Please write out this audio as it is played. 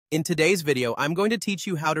In today's video, I'm going to teach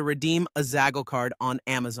you how to redeem a Zaggle card on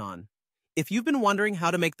Amazon. If you've been wondering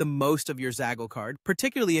how to make the most of your Zaggle card,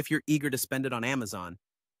 particularly if you're eager to spend it on Amazon,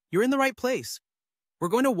 you're in the right place. We're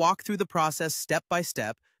going to walk through the process step by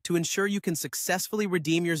step to ensure you can successfully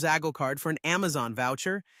redeem your Zaggle card for an Amazon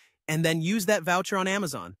voucher and then use that voucher on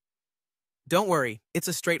Amazon. Don't worry, it's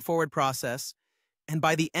a straightforward process, and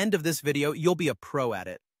by the end of this video, you'll be a pro at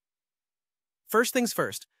it. First things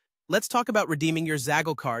first, let's talk about redeeming your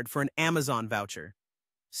Zaggle card for an Amazon voucher.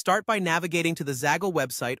 Start by navigating to the Zaggle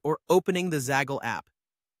website or opening the Zaggle app.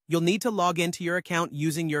 You'll need to log into your account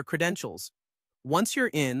using your credentials. Once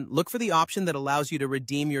you're in, look for the option that allows you to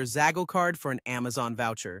redeem your Zaggle card for an Amazon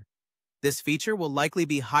voucher. This feature will likely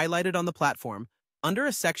be highlighted on the platform under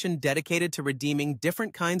a section dedicated to redeeming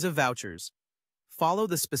different kinds of vouchers. Follow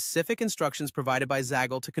the specific instructions provided by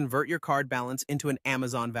Zaggle to convert your card balance into an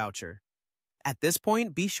Amazon voucher. At this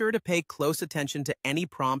point, be sure to pay close attention to any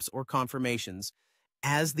prompts or confirmations,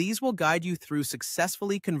 as these will guide you through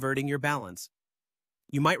successfully converting your balance.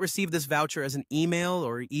 You might receive this voucher as an email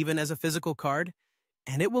or even as a physical card,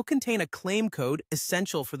 and it will contain a claim code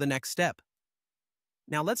essential for the next step.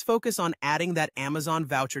 Now let's focus on adding that Amazon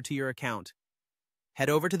voucher to your account. Head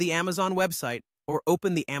over to the Amazon website or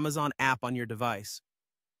open the Amazon app on your device.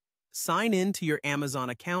 Sign in to your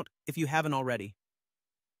Amazon account if you haven't already.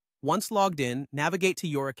 Once logged in, navigate to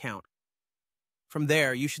your account. From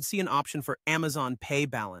there, you should see an option for Amazon Pay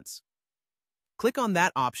Balance. Click on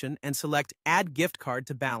that option and select Add Gift Card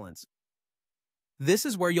to Balance. This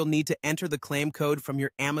is where you'll need to enter the claim code from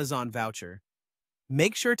your Amazon voucher.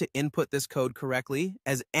 Make sure to input this code correctly,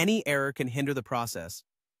 as any error can hinder the process.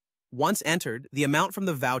 Once entered, the amount from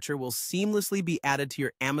the voucher will seamlessly be added to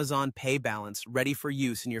your Amazon Pay balance, ready for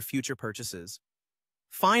use in your future purchases.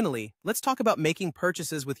 Finally, let's talk about making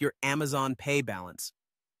purchases with your Amazon Pay balance.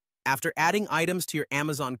 After adding items to your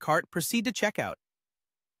Amazon cart, proceed to checkout.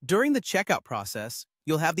 During the checkout process,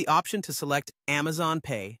 you'll have the option to select Amazon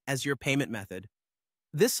Pay as your payment method.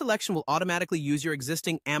 This selection will automatically use your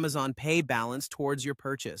existing Amazon Pay balance towards your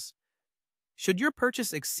purchase. Should your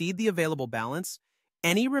purchase exceed the available balance,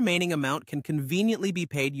 any remaining amount can conveniently be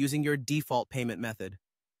paid using your default payment method.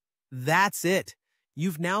 That's it!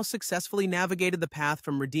 You've now successfully navigated the path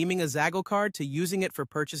from redeeming a Zaggle card to using it for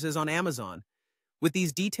purchases on Amazon. With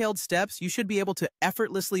these detailed steps, you should be able to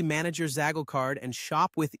effortlessly manage your Zaggle card and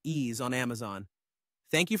shop with ease on Amazon.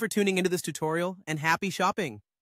 Thank you for tuning into this tutorial, and happy shopping!